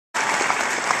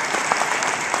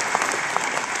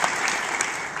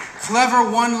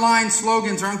Clever one-line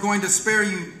slogans aren't going to spare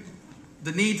you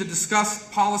the need to discuss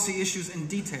policy issues in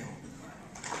detail.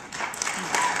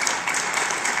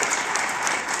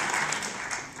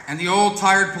 And the old,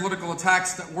 tired political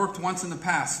attacks that worked once in the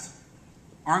past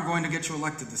aren't going to get you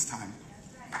elected this time.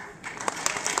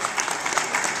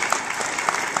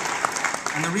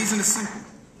 And the reason is simple.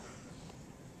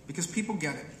 Because people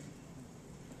get it.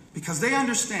 Because they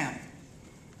understand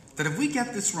that if we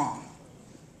get this wrong,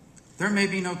 there may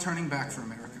be no turning back for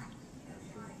America.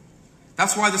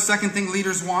 That's why the second thing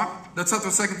leaders want, that's not the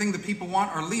second thing that people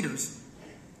want, are leaders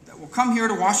that will come here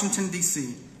to Washington,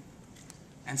 D.C.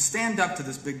 and stand up to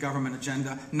this big government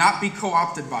agenda, not be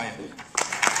co-opted by it.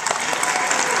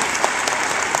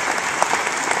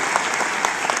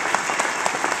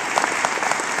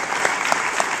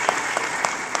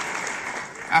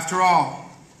 After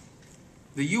all,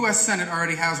 the U.S. Senate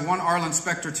already has one Arlen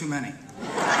Specter too many.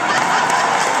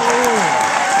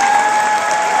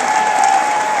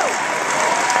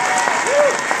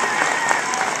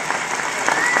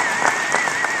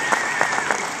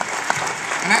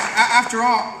 And after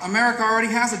all, America already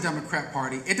has a Democrat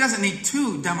Party. It doesn't need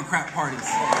two Democrat parties.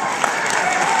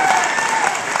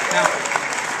 Now,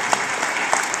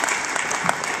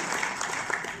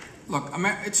 look,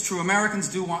 it's true, Americans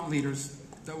do want leaders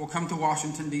that will come to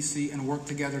Washington, D.C. and work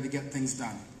together to get things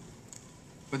done.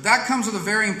 But that comes with a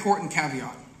very important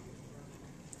caveat.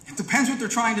 It depends what they're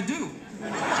trying to do.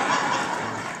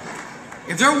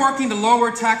 If they're working to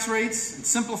lower tax rates and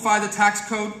simplify the tax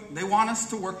code, they want us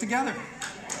to work together.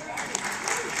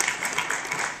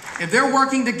 If they're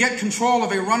working to get control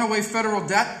of a runaway federal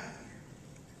debt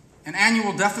and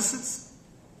annual deficits,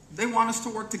 they want us to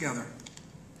work together.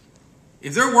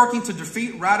 If they're working to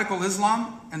defeat radical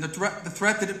Islam and the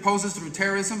threat that it poses through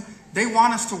terrorism, they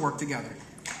want us to work together.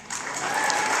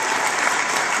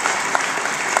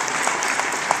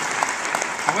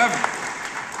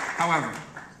 However,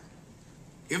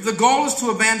 if the goal is to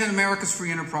abandon America's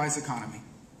free enterprise economy,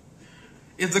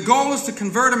 if the goal is to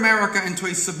convert America into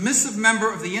a submissive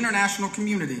member of the international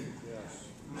community,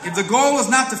 if the goal is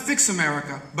not to fix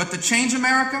America, but to change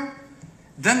America,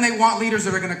 then they want leaders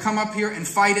that are going to come up here and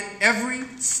fight it every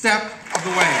step of the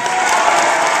way.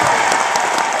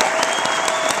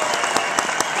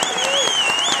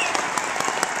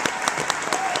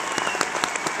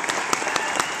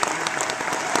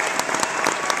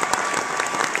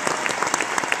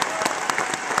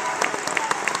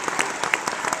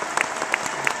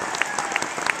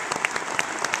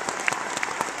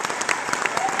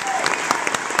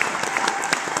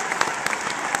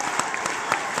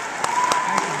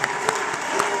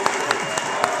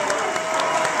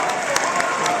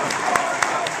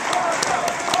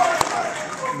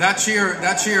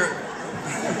 That cheer,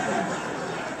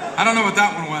 I don't know what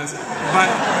that one was, but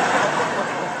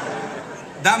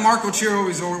that Marco cheer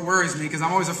always worries me because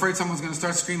I'm always afraid someone's going to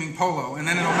start screaming polo and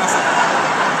then it'll mess up.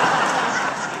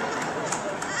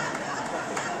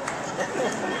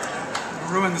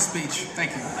 It'll ruin the speech.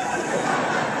 Thank you.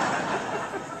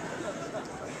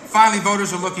 Finally,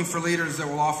 voters are looking for leaders that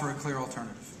will offer a clear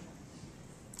alternative.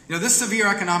 You know, this severe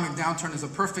economic downturn is a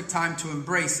perfect time to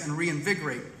embrace and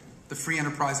reinvigorate the free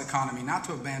enterprise economy, not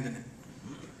to abandon it.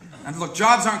 And look,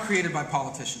 jobs aren't created by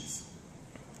politicians.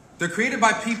 They're created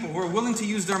by people who are willing to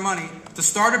use their money to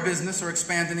start a business or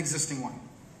expand an existing one.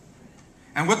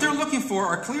 And what they're looking for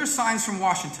are clear signs from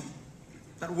Washington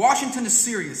that Washington is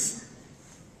serious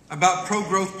about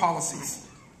pro-growth policies,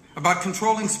 about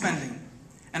controlling spending,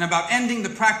 and about ending the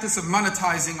practice of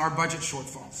monetizing our budget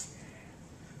shortfalls.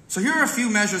 So here are a few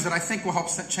measures that I think will help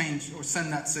change or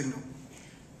send that signal.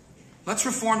 Let's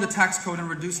reform the tax code and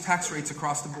reduce tax rates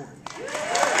across the board.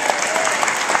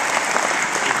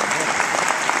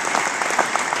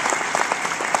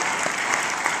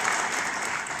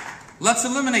 Let's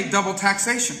eliminate double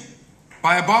taxation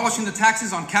by abolishing the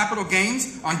taxes on capital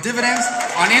gains, on dividends,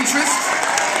 on interest.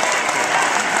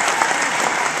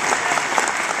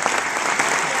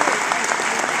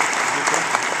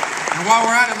 And while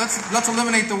we're at it, let's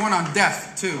eliminate the one on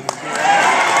death, too.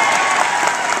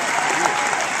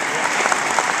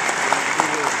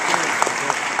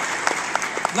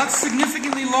 Let's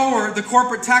significantly lower the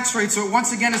corporate tax rate so it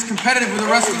once again is competitive with the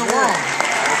rest of the world.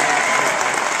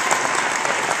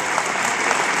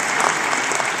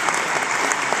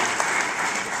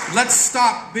 Let's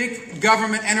stop big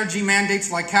government energy mandates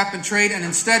like cap and trade and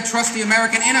instead trust the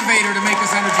American innovator to make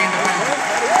us energy independent.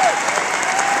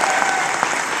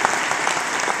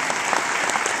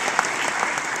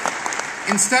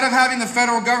 Instead of having the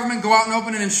federal government go out and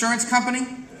open an insurance company,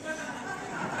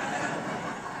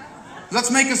 let's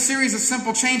make a series of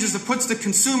simple changes that puts the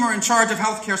consumer in charge of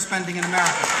healthcare spending in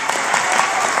America.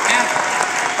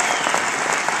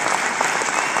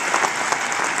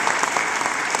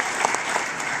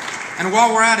 And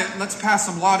while we're at it, let's pass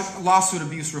some lawsuit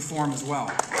abuse reform as well.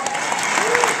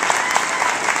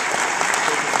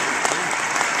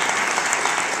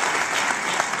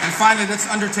 And finally, let's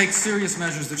undertake serious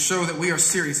measures that show that we are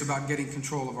serious about getting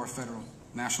control of our federal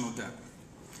national debt.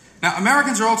 Now,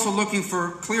 Americans are also looking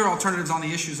for clear alternatives on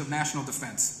the issues of national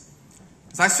defense.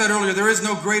 As I said earlier, there is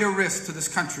no greater risk to this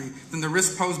country than the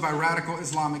risk posed by radical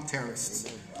Islamic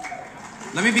terrorists.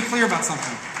 Let me be clear about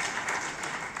something.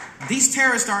 These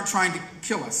terrorists aren't trying to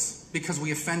kill us because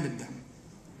we offended them.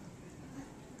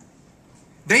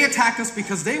 They attack us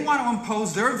because they want to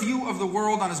impose their view of the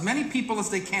world on as many people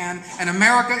as they can, and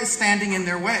America is standing in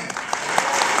their way.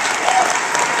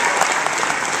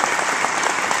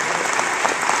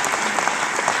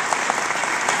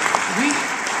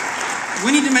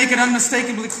 We need to make it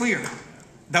unmistakably clear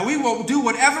that we will do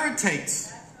whatever it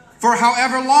takes, for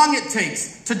however long it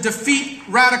takes, to defeat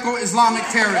radical Islamic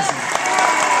terrorism.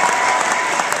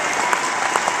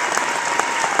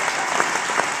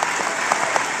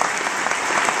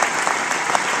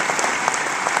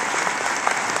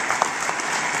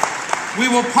 We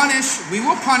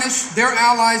will punish their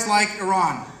allies like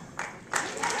Iran.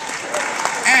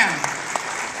 And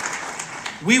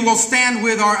we will stand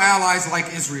with our allies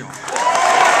like Israel.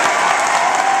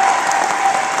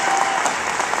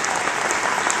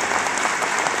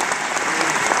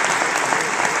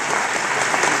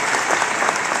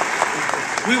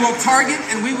 We will target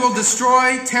and we will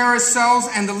destroy terrorist cells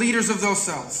and the leaders of those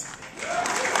cells.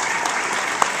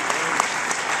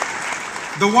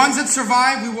 The ones that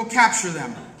survive, we will capture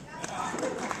them.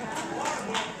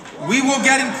 We will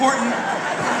get important.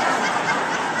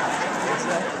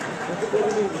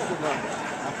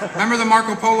 Remember the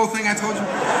Marco Polo thing I told you?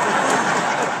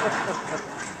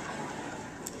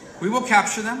 We will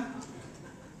capture them.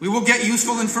 We will get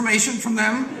useful information from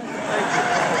them.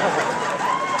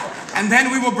 And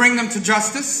then we will bring them to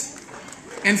justice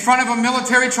in front of a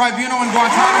military tribunal in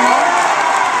Guantanamo.